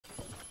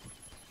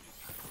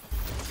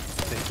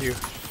Thank you.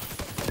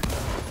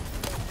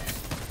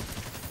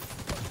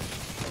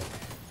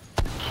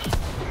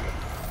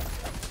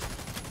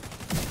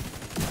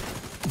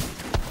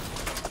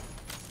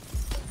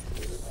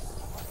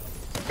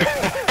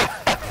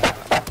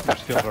 We're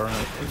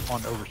still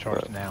on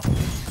overcharge now.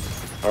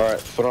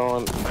 Alright,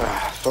 throwing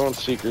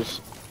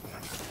seekers.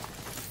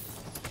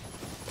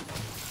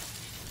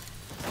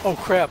 Oh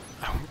crap!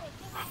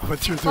 I went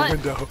through the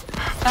window.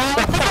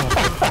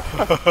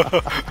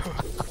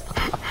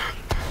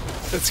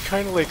 It's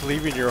kind of like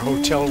leaving your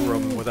hotel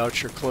room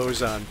without your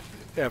clothes on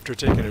after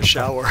taking a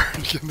shower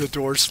and getting the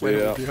door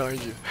slammed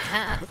behind you.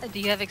 Do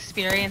you have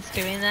experience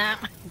doing that?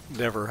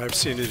 Never. I've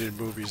seen it in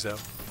movies though.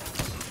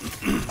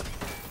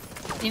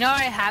 You know,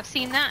 I have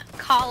seen that?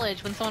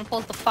 College, when someone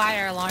pulls the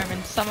fire alarm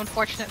and some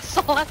unfortunate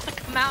soul has to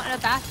come out in a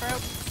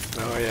bathrobe.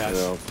 Oh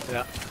yes.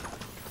 Yeah.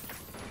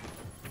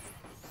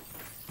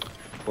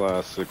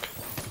 Classic.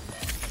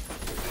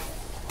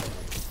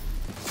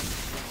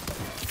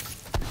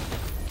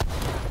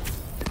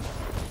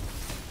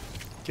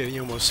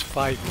 Getting almost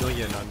 5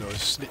 million on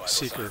those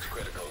seeker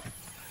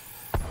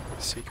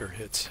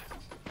hits.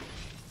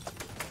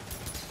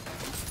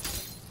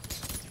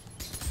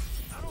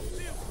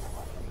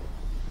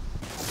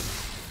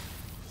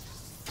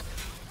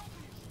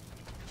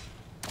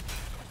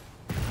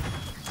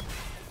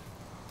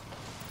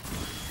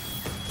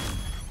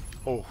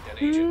 Oh,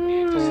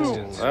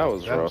 that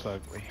was rough.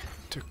 Ugly.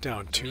 Took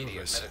down 2 of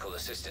us. Medical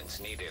assistance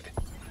needed.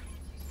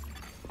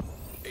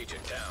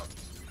 Agent down.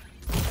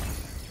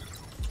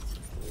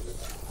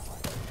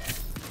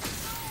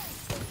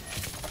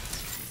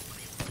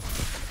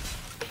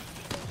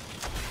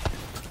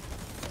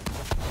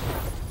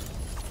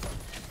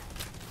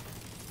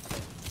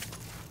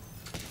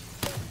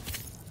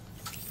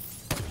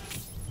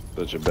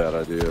 Such a bad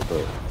idea,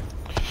 but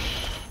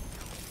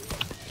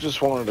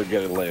just wanted to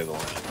get a lay of the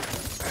land.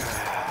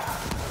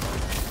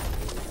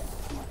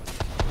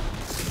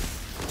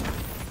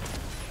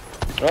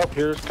 Oh,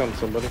 here's comes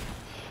somebody.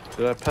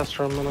 Did I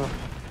pester him enough?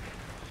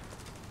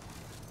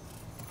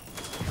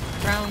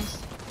 Drones.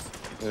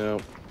 Yeah.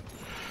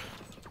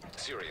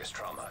 Serious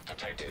trauma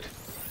detected.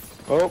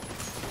 Oh.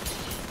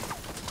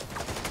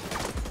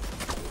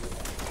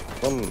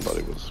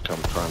 Somebody was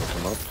trying to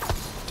come up.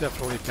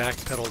 Definitely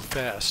backpedaled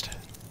fast.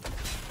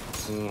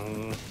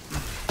 Mm-hmm.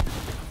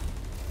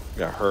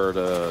 Yeah, I heard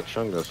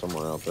Chunga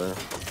somewhere out there.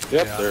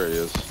 Yep, Yeah. there he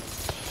is.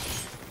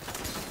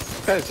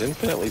 This guy's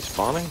infinitely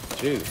spawning?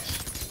 Jeez.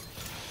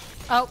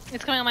 Oh,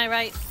 it's coming on my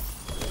right.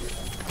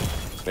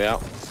 Yeah.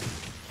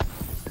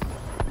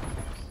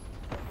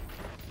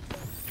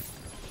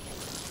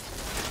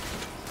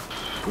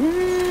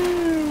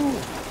 Woo!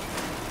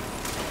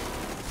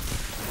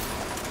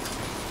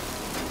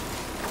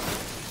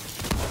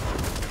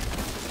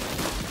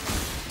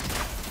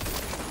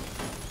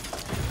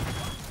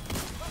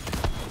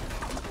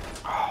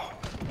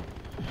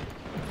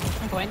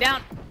 I'm going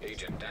down.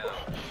 Agent down.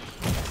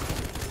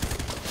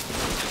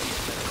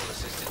 Medical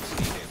assistance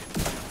needed.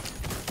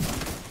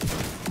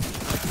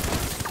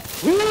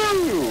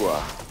 Woo!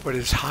 But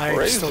his hive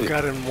Crazy. still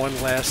got him one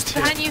last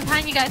hit.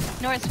 Behind you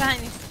guys. Norris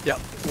behind you. Yep,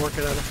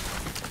 working on it.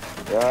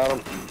 Got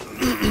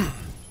him.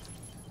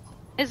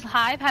 His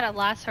hive had a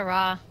last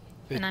hurrah.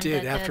 It and I'm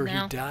did dead after he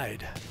now.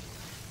 died.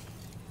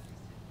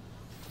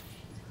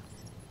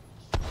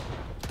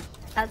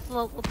 That's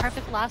the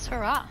perfect last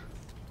hurrah.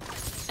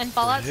 In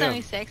Fallout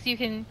him. 76, you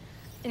can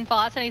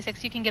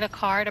get a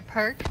card, a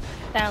perk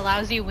that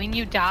allows you when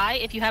you die,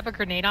 if you have a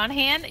grenade on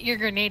hand, your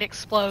grenade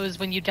explodes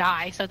when you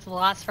die, so it's the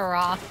last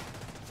hurrah.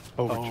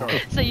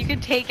 Overcharge. So you can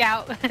take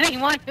out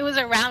anyone who was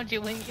around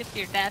you when you get to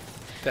your death.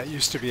 That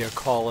used to be a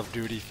Call of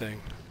Duty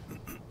thing.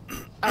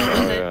 Oh, is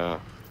it? Yeah.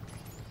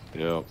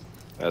 Yep.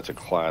 That's a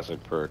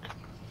classic perk.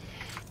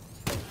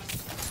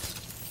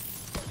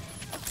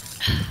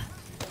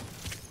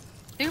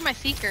 Threw my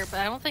seeker, but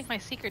I don't think my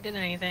seeker did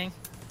anything.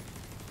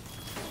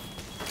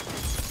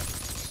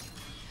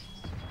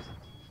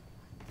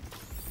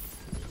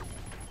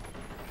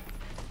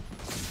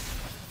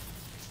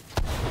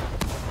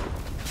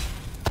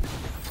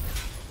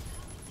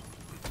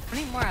 How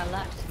many more are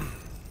left?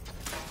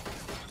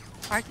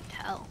 Hard to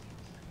tell.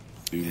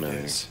 Too many.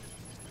 It is.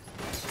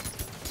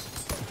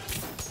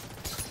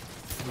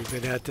 We've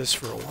been at this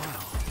for a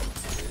while.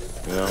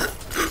 Yeah.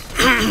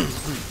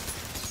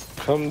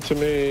 Come to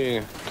me,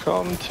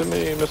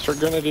 Mr.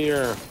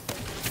 Grenadier.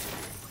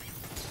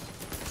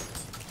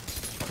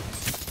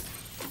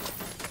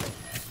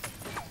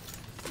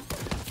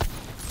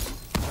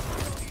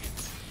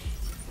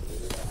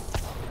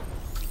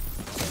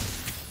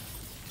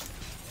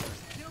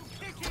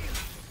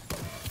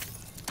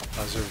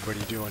 How's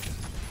everybody doing?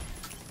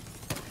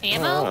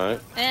 Ammo?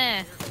 Alright.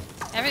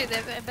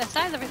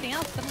 Besides everything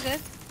else, I'm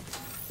good.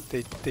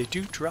 They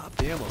do drop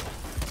ammo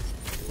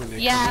when they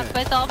Yeah, come in.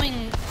 but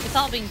it's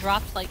all being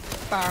dropped like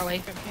far away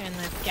from here in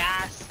the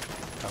gas.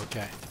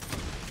 Okay.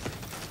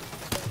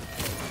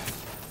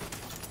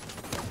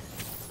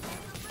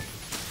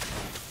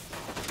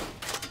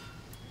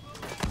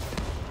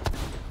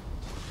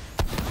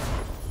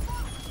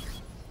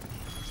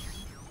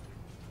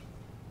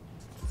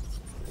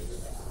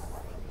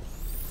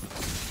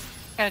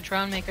 Got a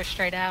drone maker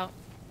straight out.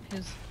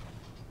 Who's?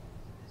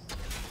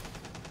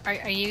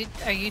 Are you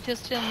two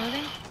still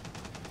moving?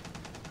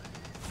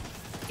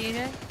 You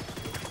guys?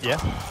 Yeah.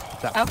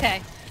 That one.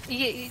 Okay.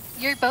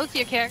 Your both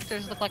your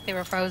characters look like they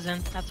were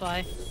frozen. That's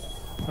why.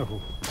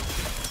 Oh.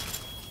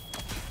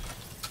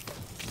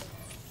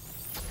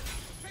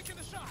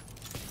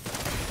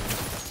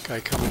 Guy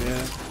coming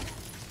in.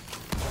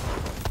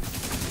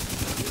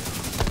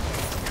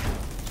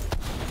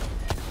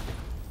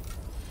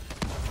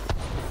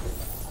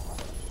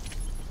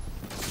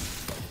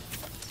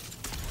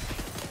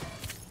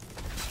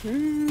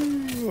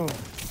 Ooh.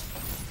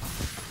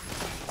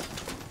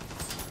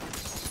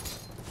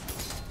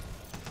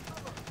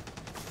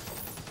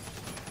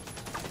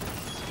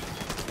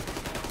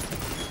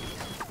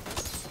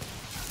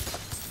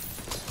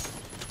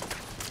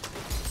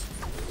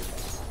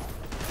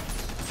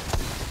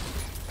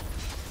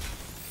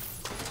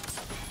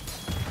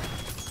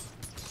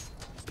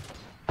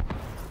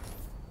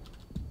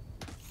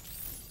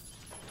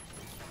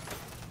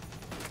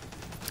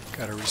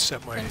 Gotta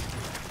reset my...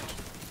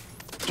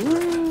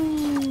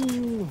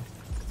 Ooh.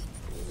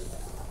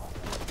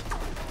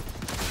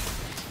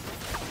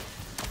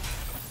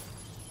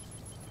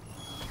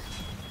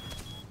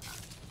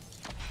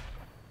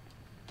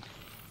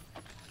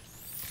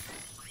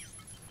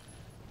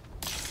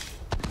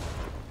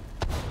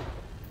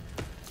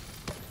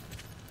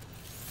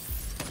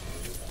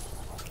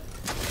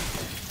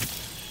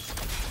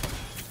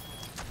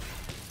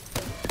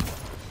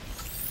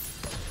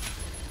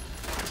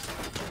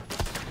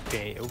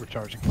 Okay,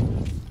 overcharging.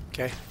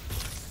 Okay,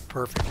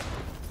 perfect.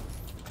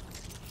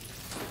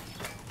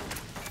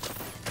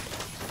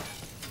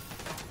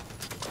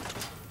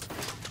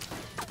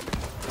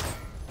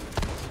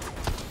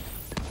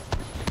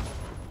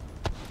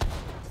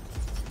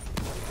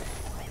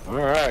 All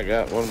right,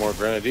 got one more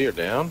grenadier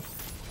down.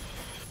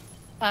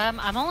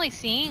 I'm only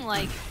seeing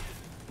like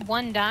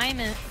 1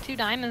 diamond, 2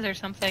 diamonds or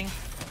something,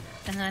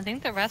 and then I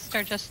think the rest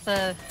are just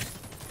the.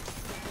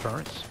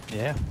 Burns?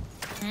 Yeah.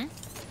 Hmm?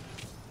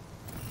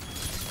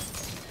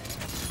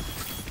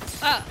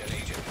 Ah, An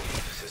agent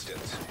needs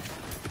assistance.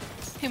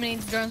 too many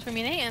drones for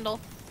me to handle.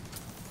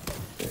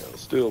 Yeah,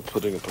 still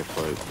putting up a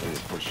fight,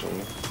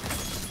 unfortunately.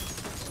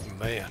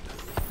 Man.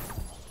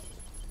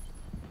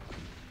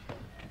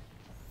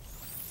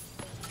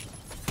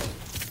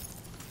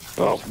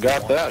 Oh,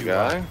 got that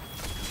guy.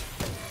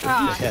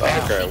 Ah,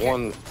 Okay,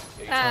 one.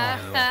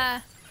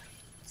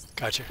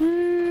 Gotcha.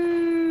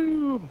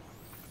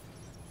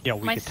 Yeah,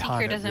 we my could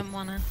time seeker it doesn't with,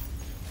 wanna.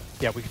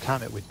 yeah, we could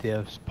time it with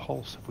Dev's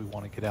pulse if we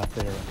want to get out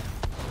there.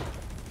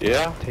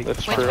 Yeah, Take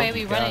that's Which true. way are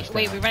we running? Guys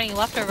Wait, down. we running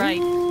left or right?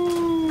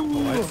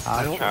 Oh,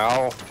 I don't...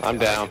 Ow, I'm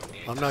down.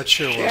 I'm not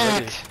sure we're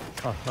ready.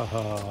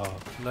 Oh,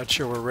 I'm not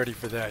sure we're ready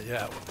for that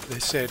yet. They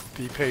said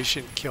be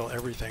patient, kill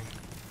everything.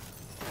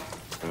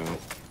 Oh,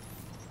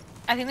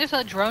 I think there's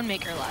a drone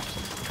maker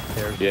left.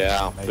 there's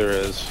yeah, there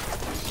is.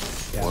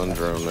 yeah, one that's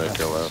drone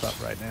maker what's left.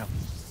 up right now.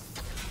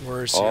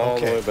 Where is he? All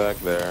the way Okay. back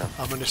there.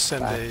 I'm gonna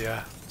send Back.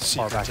 a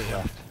Far secret back to him.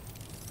 left.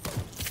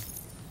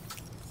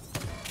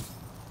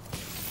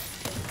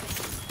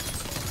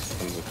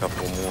 There's a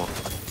couple more.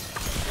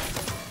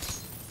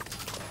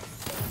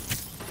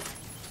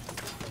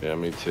 Yeah,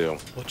 me too.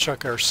 We'll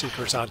chuck our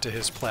secrets onto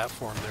his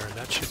platform there, and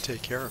that should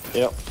take care of it.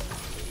 Yep.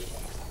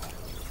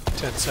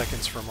 10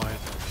 seconds for mine.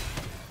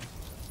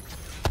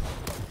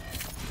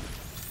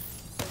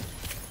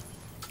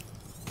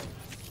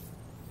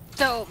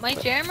 So my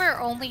jammer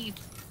only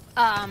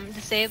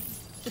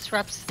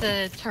disrupts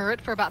the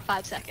turret for about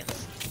 5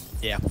 seconds.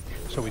 Yeah.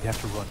 So we'd have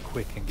to run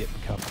quick and get in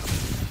cover.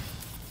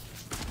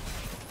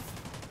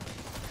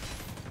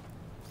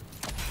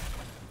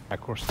 Of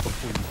course,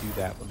 before you do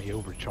that, let me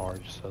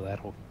overcharge, so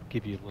that'll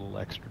give you a little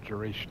extra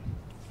duration.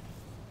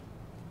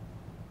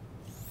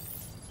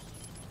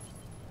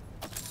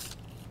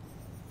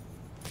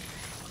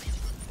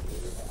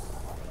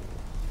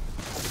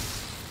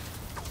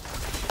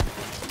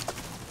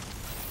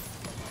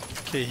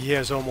 Okay, he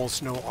has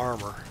almost no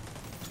armor.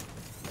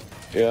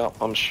 Yeah,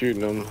 I'm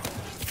shooting him.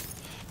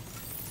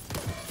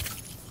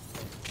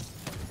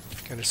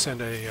 Gonna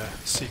send a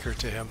secret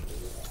to him.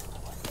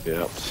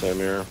 Yep, same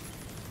here.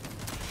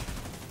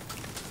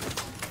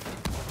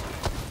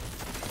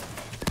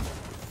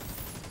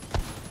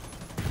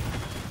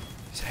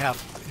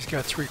 He's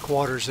got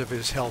 3/4 of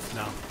his health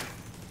now.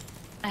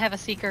 I have a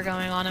seeker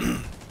going on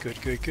him.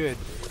 Good, good, good.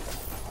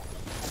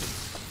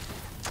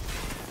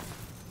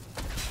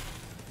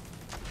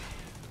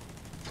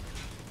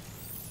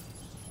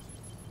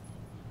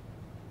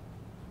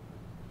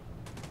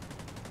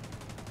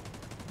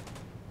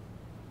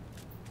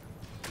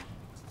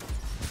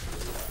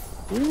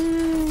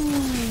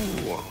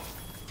 Ooh.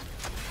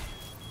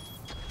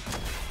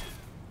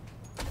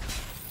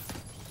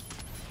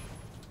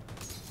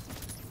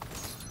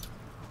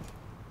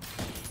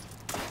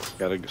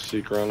 Got a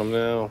seeker on him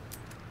now.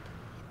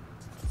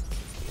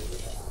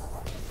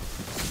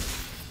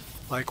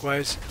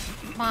 Likewise,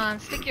 Come on,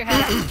 stick your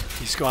head up.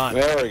 he's gone.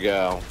 There we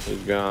go. He's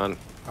gone.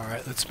 All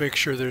right, let's make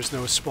sure there's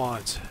no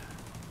spawns.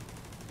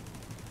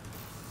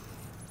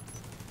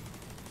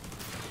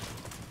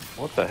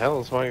 What the hell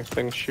is my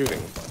thing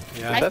shooting?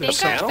 Yeah, I that think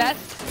sound? our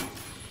best.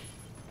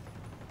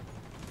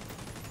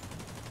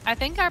 I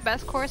think our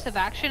best course of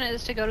action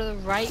is to go to the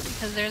right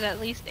because there's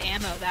at least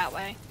ammo that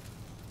way.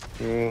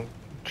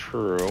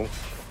 True.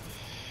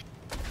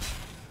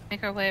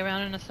 Make our way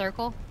around in a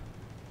circle.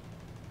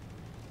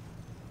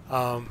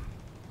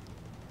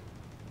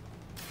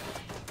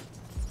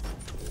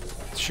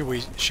 Should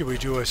we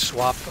do a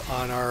swap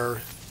on our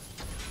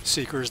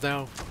seekers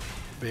now?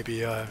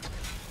 Maybe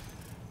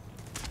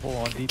Full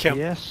on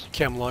DPS.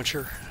 chem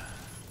launcher,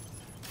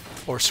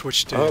 or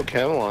switch to.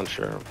 Chem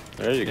launcher.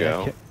 There you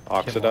go.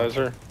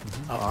 Oxidizer.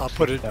 I'll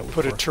put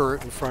a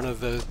turret in front of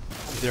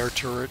their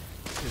turret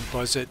and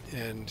buzz it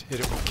and hit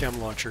it with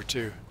chem launcher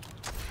too.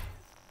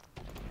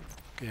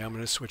 Okay, I'm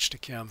gonna switch to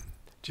chem.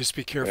 Just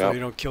be careful you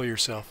don't kill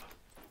yourself.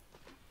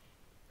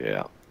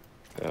 Yeah.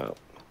 Yeah.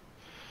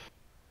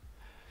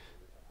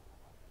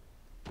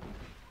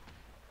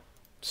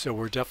 So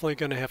we're definitely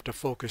gonna have to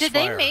focus Did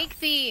fire.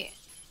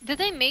 Did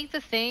they make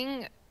the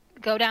thing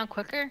go down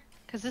quicker?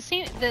 Because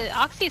the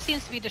Oxy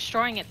seems to be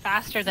destroying it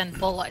faster than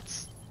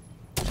bullets.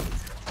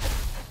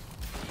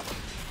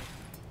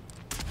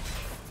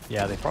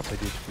 Yeah, they probably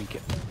did tweak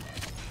it.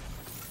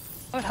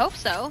 I would hope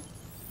so.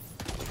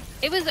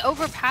 It was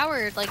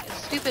overpowered, like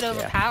stupid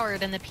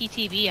overpowered in the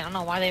PTB. I don't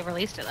know why they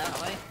released it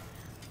that way.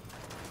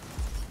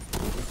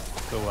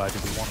 So, do we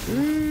want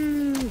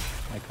to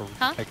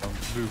Huh? make a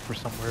move for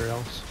somewhere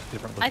else?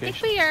 Different location? I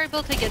think we are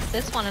able to get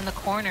this one in the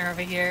corner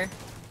over here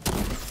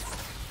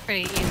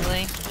pretty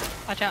easily.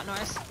 Watch out,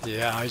 Norris.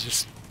 Yeah, I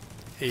just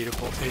ate a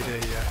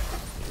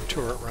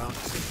turret round.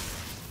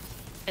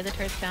 Okay, the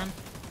turret's down.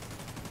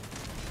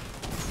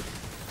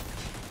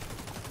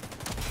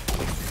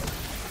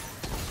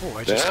 Oh,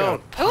 I just got a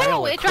pile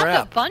Oh, of it dropped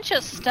crap. a bunch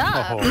of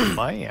stuff. Oh,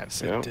 man.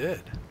 Yes, it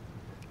did.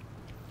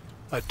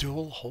 A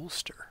dual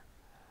holster.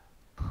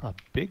 A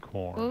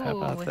bighorn. How Ooh,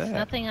 about it's that?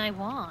 nothing I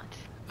want.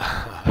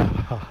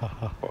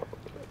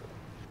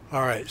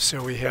 All right,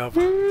 so we have.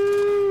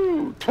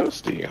 Woo!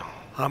 Toasty.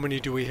 How many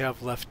do we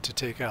have left to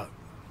take out?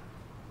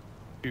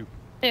 2.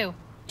 2.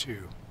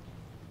 2.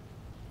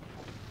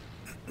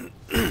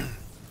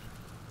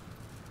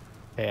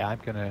 Hey, I'm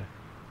gonna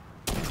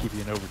give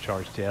you an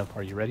overcharge, Dale.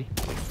 Are you ready?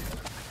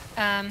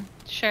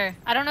 Sure.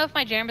 I don't know if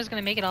my jammer's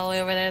gonna make it all the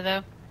way over there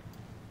though.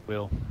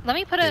 Will. Let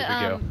me put Here we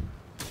a go.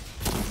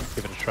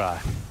 Give it a try.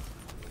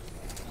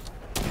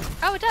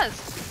 Oh, it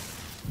does.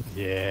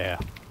 Yeah.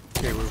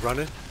 Okay, we're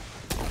running.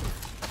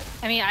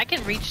 I mean, I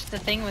can reach the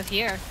thing with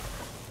here.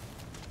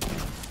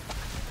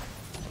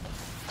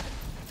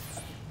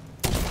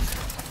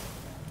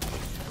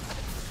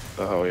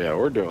 Oh yeah,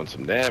 we're doing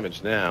some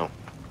damage now.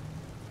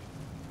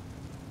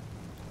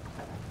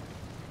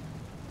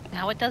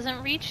 Now it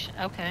doesn't reach?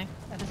 Okay.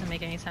 That doesn't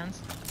make any sense.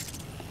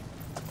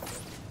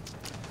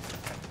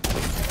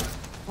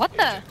 What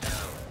the?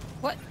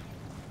 What?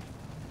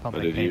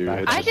 Something did came you back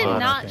hit to the I did button?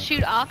 not think.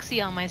 shoot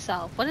Oxy on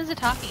myself. What is it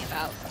talking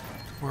about?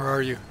 Where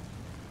are you?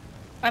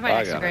 I'm right I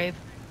next to got it. Grave.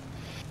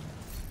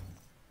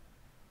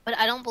 But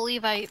I don't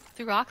believe I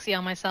threw Oxy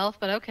on myself,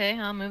 but okay,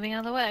 I'm moving out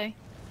of the way.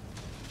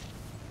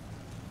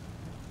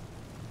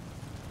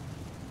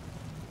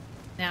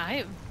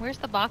 Now, where's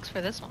the box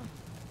for this one?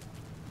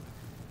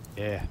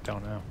 Yeah,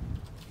 don't know.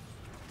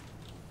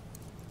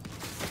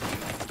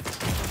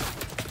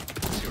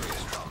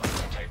 Serious trauma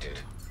detected.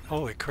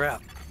 Holy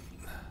crap.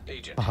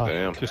 Agent.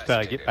 Damn. Just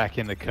get back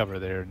in the cover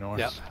there,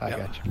 Norris. Yep, I yep.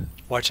 got you.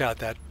 Watch out,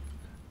 that.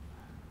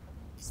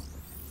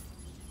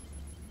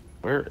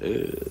 Where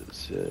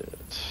is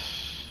it?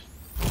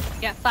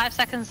 Yeah, 5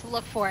 seconds to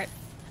look for it.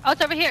 Oh,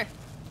 it's over here.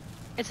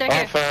 It's right Oh,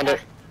 here. found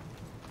it.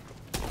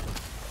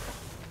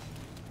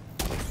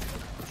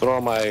 Throw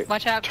my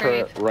Watch out,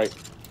 turret Grave. right.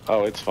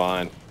 Oh, it's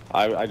fine.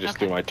 I just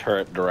Okay. threw my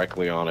turret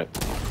directly on it.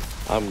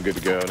 I'm good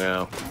to go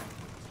now.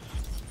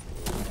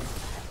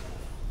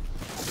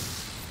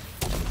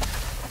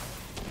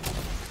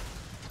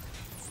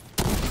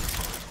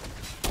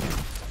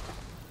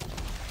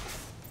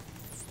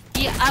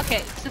 Yeah,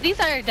 okay, so these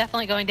are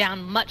definitely going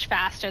down much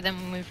faster than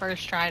when we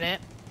first tried it.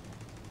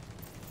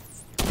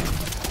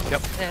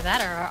 Yep. Either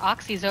that or our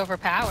Oxy's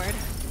overpowered.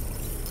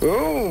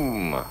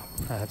 Boom!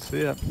 That's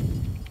it.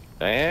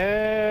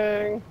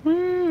 Dang!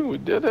 Woo! We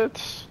did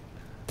it.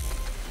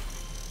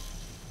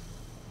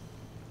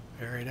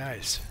 Very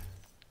nice.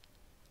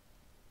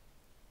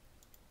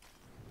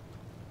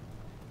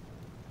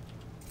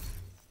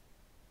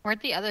 Where'd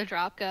the other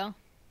drop go?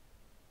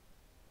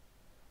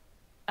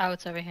 Oh,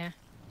 it's over here.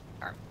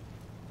 Arr.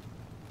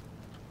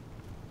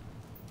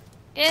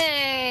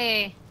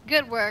 Yay!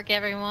 Good work,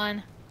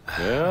 everyone.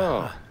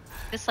 Yeah.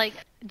 Just like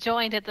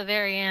joined at the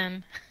very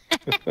end.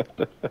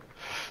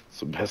 It's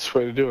the best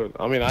way to do it.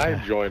 I mean,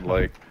 I joined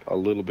like a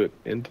little bit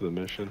into the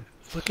mission.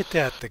 Look at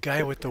that. The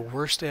guy with the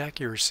worst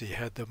accuracy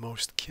had the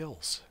most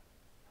kills.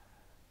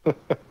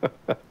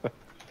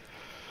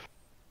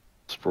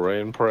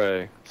 Spray and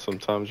pray.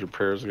 Sometimes your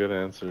prayers get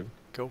answered.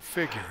 Go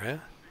figure, huh?